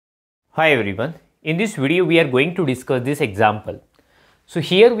Hi everyone, in this video we are going to discuss this example. So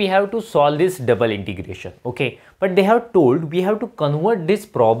here we have to solve this double integration, okay, but they have told we have to convert this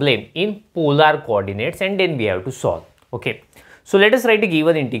problem in polar coordinates and then we have to solve, okay. So let us write a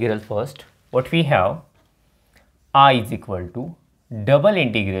given integral first. What we have, I is equal to double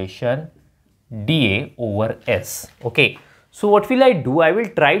integration dA over S, okay. So what will I do? I will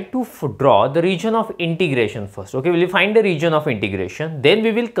try to draw the region of integration first. Okay, we will find the region of integration. Then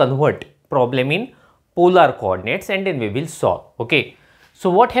we will convert problem in polar coordinates and then we will solve. Okay. So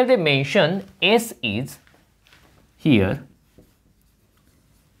what have they mentioned? S is here.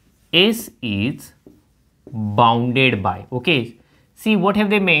 S is bounded by. Okay. See what have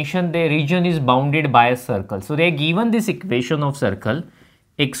they mentioned? The region is bounded by a circle. So they are given this equation of circle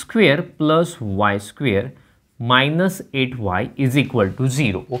x square plus y square minus 8y is equal to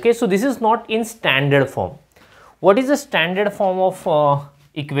 0. Okay, so this is not in standard form. What is the standard form of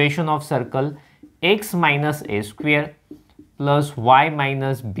equation of circle? X minus a square plus y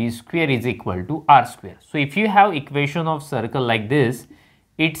minus b square is equal to r square. So if you have equation of circle like this,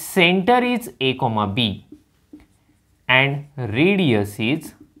 its center is a comma b and radius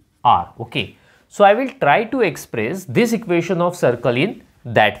is r. Okay, so I will try to express this equation of circle in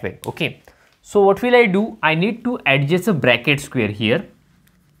that way. Okay. So what will I do? I need to adjust a bracket square here,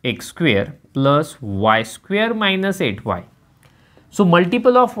 x square plus y square minus 8y. So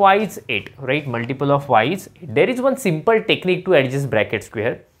multiple of y is 8, right? Multiple of y is 8. There is one simple technique to adjust bracket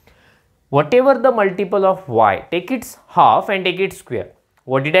square. Whatever the multiple of y, take its half and take its square.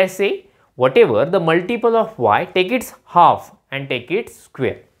 What did I say? Whatever the multiple of y, take its half and take its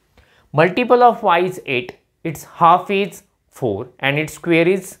square. Multiple of y is 8, its half is 4 and its square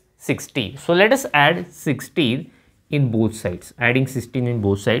is 16. So let us add 16 in both sides, adding 16 in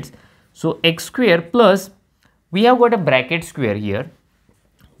both sides. So x square plus, we have got a bracket square here,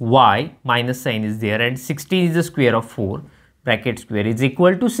 y minus sign is there and 16 is the square of 4, bracket square is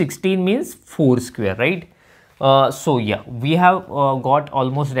equal to 16 means 4 square, right? So yeah, we have got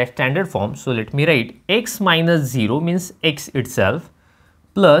almost that standard form. So let me write x minus 0 means x itself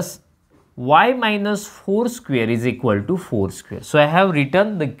plus y minus 4 square is equal to 4 square. So I have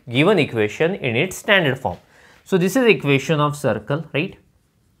written the given equation in its standard form. So this is equation of circle, right?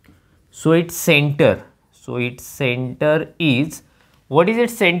 So its center. So its center is, what is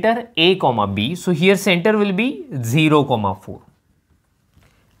its center? A comma b. So here center will be 0 comma 4.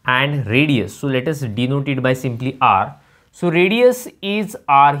 And radius. So let us denote it by simply r. So radius is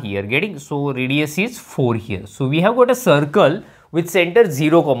r here, getting? So radius is 4 here. So we have got a circle with center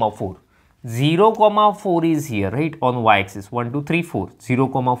 0 comma 4. 0 comma 4 is here, right, on y-axis, 1 2 3 4, 0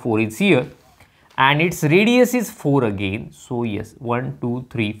 comma 4 is here and its radius is 4 again. So yes, 1 2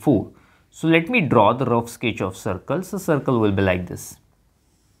 3 4. So let me draw the rough sketch of circle. So circle will be like this.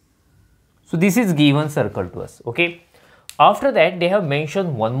 So this is given circle to us. Okay, after that they have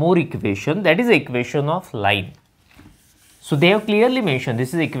mentioned one more equation, that is the equation of line. So they have clearly mentioned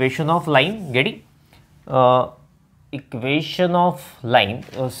this is equation of line, getting? Equation of line,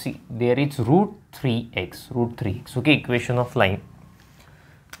 see there is root 3x, okay, equation of line.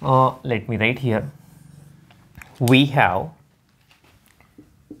 Let me write here, we have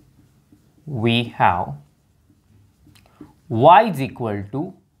y is equal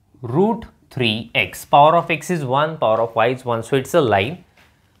to root 3x, power of x is 1, power of y is 1, so it's a line,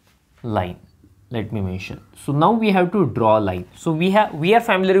 let me mention. So now we have to draw a line. So we are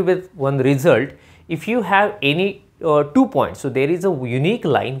familiar with one result. If you have any 2 points, so there is a unique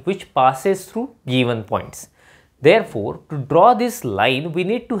line which passes through given points. Therefore, to draw this line, we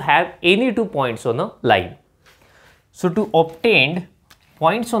need to have any 2 points on a line. So to obtain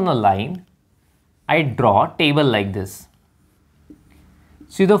points on a line, I draw a table like this.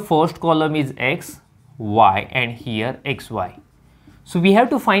 See, the first column is x, y and here xy. So we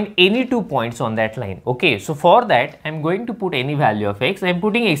have to find any 2 points on that line. Okay, so for that I am going to put any value of x. I am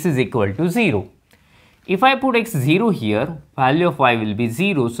putting x is equal to 0. If I put x 0 here, value of y will be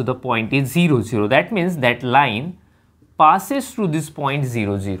 0, so the point is 0 0. That means that line passes through this point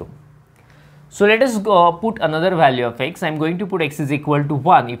 0 0. So let us put another value of x. I am going to put x is equal to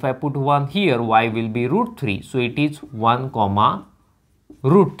 1. If I put 1 here, y will be root 3. So it is 1 comma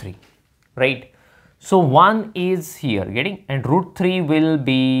root 3, right? So 1 is here, getting? And root 3 will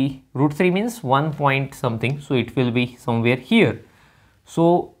be, root 3 means 1 point something. So it will be somewhere here.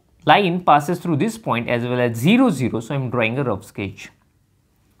 So line passes through this point as well as 0 0. So I am drawing a rough sketch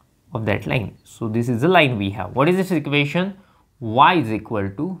of that line. So this is the line we have. What is this equation? Y is equal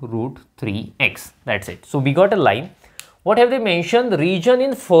to root 3x. That's it. So we got a line. What have they mentioned? The region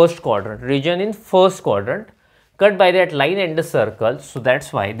in first quadrant. Region in first quadrant cut by that line and the circle. So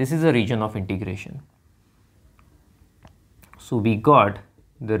that's why this is a region of integration. So we got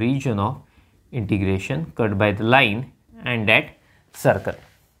the region of integration cut by the line and that circle.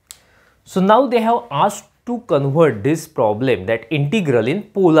 So now they have asked to convert this problem, that integral, in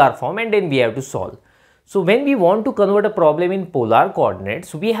polar form, and then we have to solve. So when we want to convert a problem in polar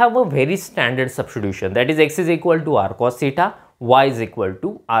coordinates, we have a very standard substitution, that is x is equal to r cos theta, y is equal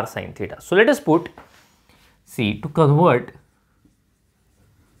to r sin theta. So let us put, see, to convert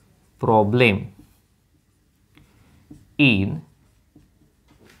problem in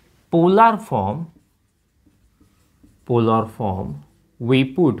polar form,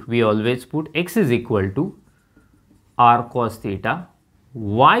 we always put x is equal to r cos theta,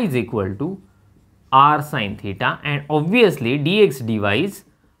 y is equal to r sin theta, and obviously dx dy is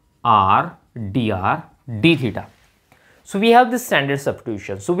r dr d theta. So we have this standard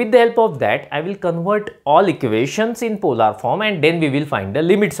substitution. So with the help of that, I will convert all equations in polar form and then we will find the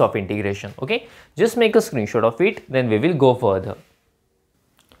limits of integration. Okay, just make a screenshot of it, then we will go further.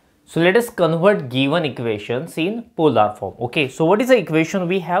 So let us convert given equations in polar form. Okay, so what is the equation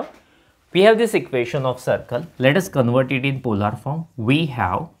we have? We have this equation of circle. Let us convert it in polar form. We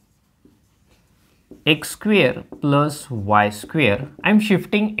have x square plus y square. I am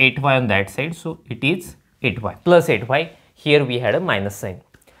shifting 8y on that side, so it is 8y plus 8y. Here we had a minus sign.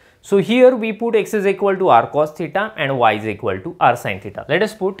 So here we put x is equal to r cos theta and y is equal to r sin theta. Let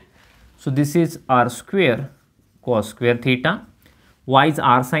us put, so this is r square cos square theta, y is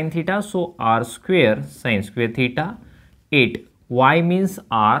r sin theta, so r square sin square theta, 8, y means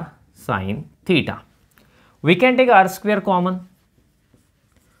r sin theta. We can take r square common.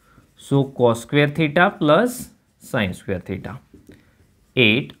 So cos square theta plus sin square theta,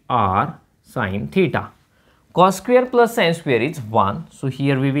 8 r sin theta. Cos square plus sin square is 1. So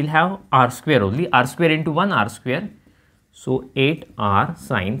here we will have r square only, r square into 1 r square. So 8 r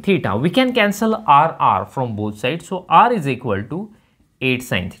sin theta. We can cancel r from both sides. So r is equal to 8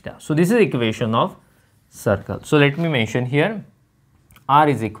 sin theta. So this is equation of circle. So let me mention here, r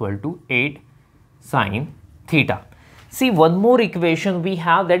is equal to 8 sin theta. See, one more equation we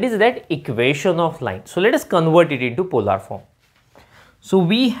have, that is that equation of line. So let us convert it into polar form. So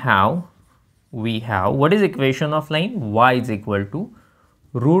we have what is equation of line? Y is equal to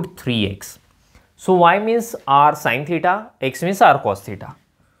root 3x. So y means r sin theta, x means r cos theta.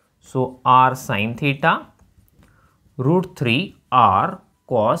 So r sin theta root 3 r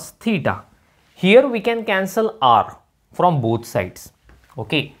cos theta. Here we can cancel r from both sides.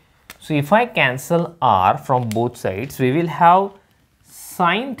 Okay. So if I cancel r from both sides, we will have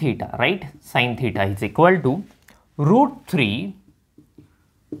sin theta, right? Sin theta is equal to root 3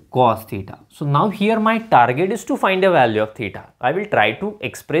 cos theta. So now here my target is to find a value of theta. I will try to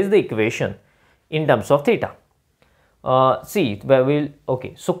express the equation in terms of theta.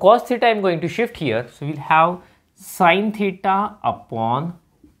 Okay, so cos theta I am going to shift here. So we'll have sin theta upon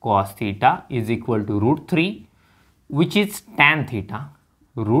cos theta is equal to root 3, which is tan theta,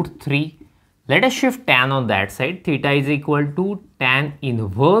 root 3. Let us shift tan on that side. Theta is equal to tan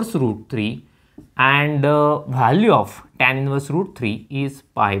inverse root 3, and value of tan inverse root 3 is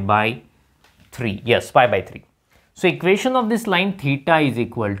pi by 3. Yes, pi by 3. So equation of this line, theta is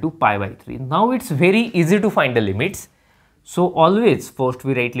equal to pi by 3. Now it's very easy to find the limits. So always first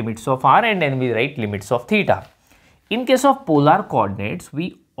we write limits of r and then we write limits of theta. In case of polar coordinates,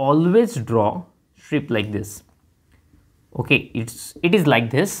 we always draw strip like this. Okay, it is like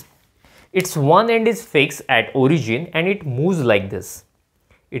this. Its one end is fixed at origin and it moves like this.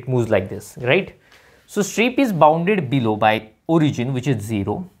 It moves like this, right? So strip is bounded below by origin, which is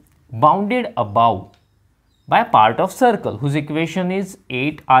 0, bounded above by a part of circle whose equation is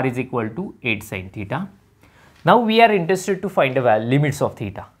 8r is equal to 8 sin theta. Now we are interested to find the limits of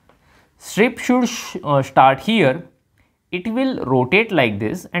theta. Strip should start here. It will rotate like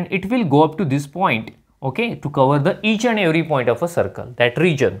this and it will go up to this point, okay, to cover the each and every point of a circle, that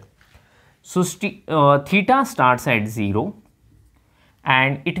region. So theta starts at 0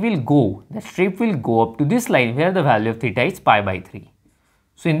 and it will go, the strip will go up to this line where the value of theta is pi by 3.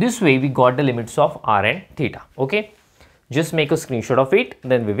 So in this way we got the limits of r and theta. Okay, just make a screenshot of it,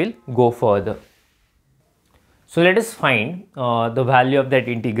 then we will go further. So let us find the value of that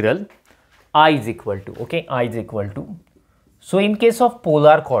integral. I is equal to, okay, I is equal to. So in case of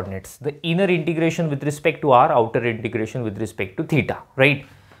polar coordinates, the inner integration with respect to r, outer integration with respect to theta, right?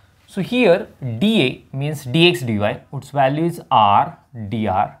 So here dA means dx dy, its value is r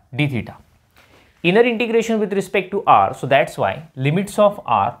dr d theta. Inner integration with respect to r, so that's why limits of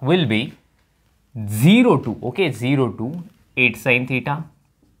r will be 0 to, okay, 0 to 8 sin theta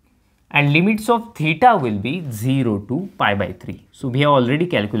and limits of theta will be 0 to pi by 3. So we have already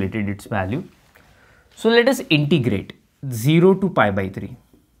calculated its value. So let us integrate 0 to pi by 3.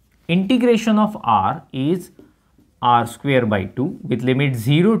 Integration of r is r square by 2 with limit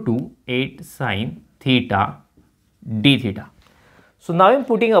 0 to 8 sine theta d theta. So now I am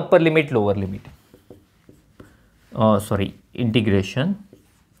putting upper limit, lower limit. Integration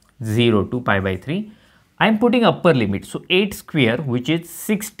 0 to pi by 3. I am putting upper limit. So 8 square, which is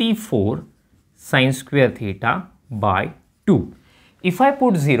 64 sine square theta by 2. If I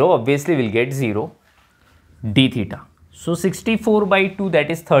put 0, obviously we will get 0 d theta. So 64 by 2,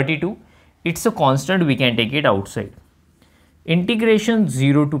 that is 32. It's a constant, we can take it outside. Integration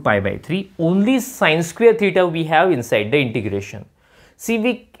 0 to pi by 3. Only sine square theta we have inside the integration. See,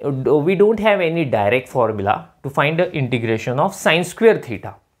 we don't have any direct formula to find the integration of sine square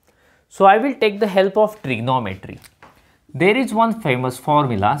theta. So I will take the help of trigonometry. There is one famous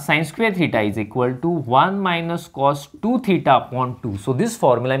formula, sine square theta is equal to 1 minus cos 2 theta upon 2. So this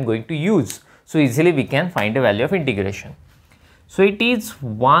formula I am going to use. So easily we can find the value of integration. So it is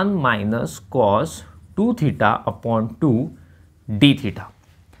 1 minus cos 2 theta upon 2 d theta.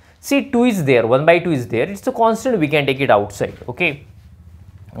 See, 2 is there, 1 by 2 is there. It's a constant, we can take it outside. Okay.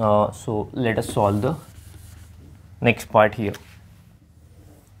 So let us solve the next part here.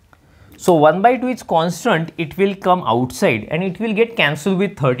 So 1 by 2 is constant, it will come outside and it will get cancelled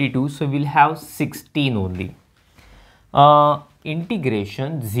with 32. So we will have 16 only.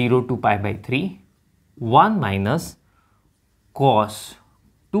 Integration 0 to pi by 3, 1 minus cos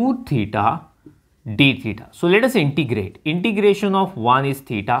 2 theta d theta. So let us integrate. Integration of 1 is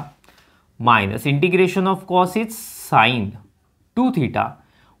theta minus integration of cos is sine 2 theta.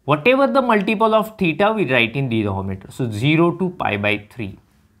 Whatever the multiple of theta we write in denominator. So 0 to pi by 3.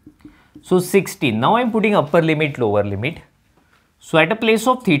 So 16. Now I am putting upper limit, lower limit. So at a place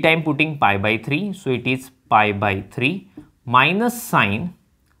of theta I am putting pi by 3. So it is pi by 3 minus sine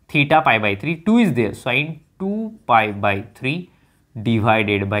theta pi by 3. 2 is there. Sine 2 pi by 3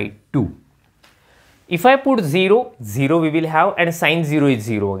 divided by 2. If I put 0, 0 we will have, and sine 0 is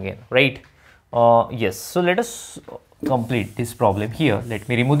 0 again, right? Yes. So let us complete this problem here. Let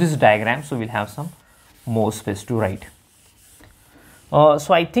me remove this diagram so we'll have some more space to write.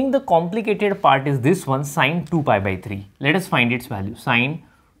 So I think the complicated part is this one, sine 2 pi by 3. Let us find its value. Sine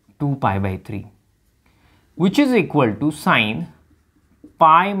 2 pi by 3, which is equal to sine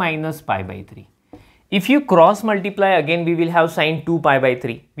pi minus pi by 3. If you cross multiply again, we will have sine 2 pi by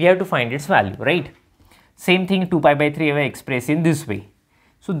 3. We have to find its value, right? Same thing, 2 pi by 3 I will express in this way.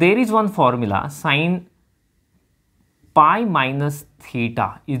 So there is one formula, sine pi minus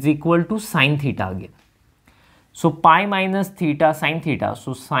theta is equal to sine theta again. So pi minus theta sine theta.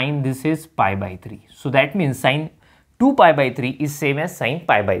 So sine, this is pi by 3. So that means sine 2 pi by 3 is same as sine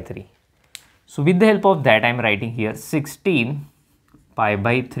pi by 3. So with the help of that I am writing here 16 pi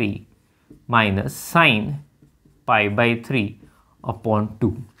by 3 minus sine pi by 3 upon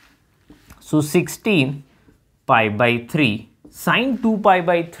 2. So 16 pi by 3 sine 2 pi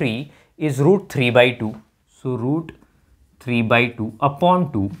by 3 is root 3 by 2. So root 3 by 2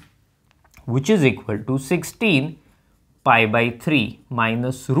 upon 2, which is equal to 16 pi by 3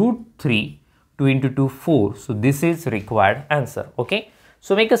 minus root 3, 2 into 2, 4. So this is required answer. Okay.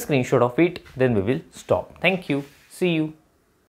 So make a screenshot of it, then we will stop. Thank you. See you.